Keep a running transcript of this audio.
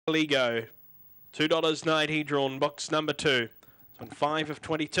Go. $2.90 drawn, box number 2. It's on 5 of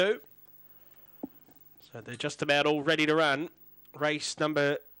 22. So they're just about all ready to run. Race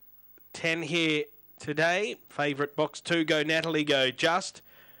number 10 here today. Favourite box 2, Go Natalie Go. Just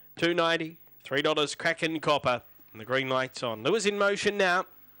 $2.90, $3 Kraken Copper. And the green light's on. Lewis in motion now.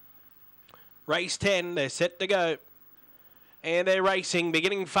 Race 10, they're set to go. And they're racing,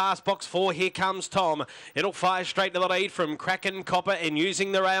 beginning fast, box 4, here comes Tom. It'll fire straight to the lead from Kraken Copper and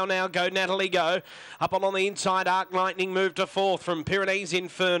using the rail now, Go Natalie Go. Up on the inside, Arc Lightning moved to 4th from Pyrenees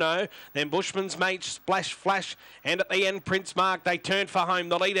Inferno. Then Bushman's Mate, Splash Flash, and at the end, Prince Mark. They turn for home.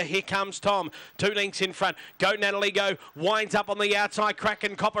 The leader, here comes Tom. 2 lengths in front. Go Natalie Go, winds up on the outside.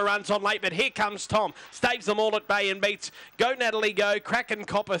 Kraken Copper runs on late, but here comes Tom. Staves them all at bay and beats Go Natalie Go, Kraken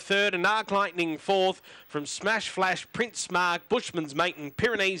Copper 3rd and Arc Lightning 4th from Smash Flash, Prince Mark, Bushman's Mate and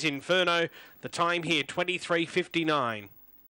Pyrenees Inferno. The time here, 23:59.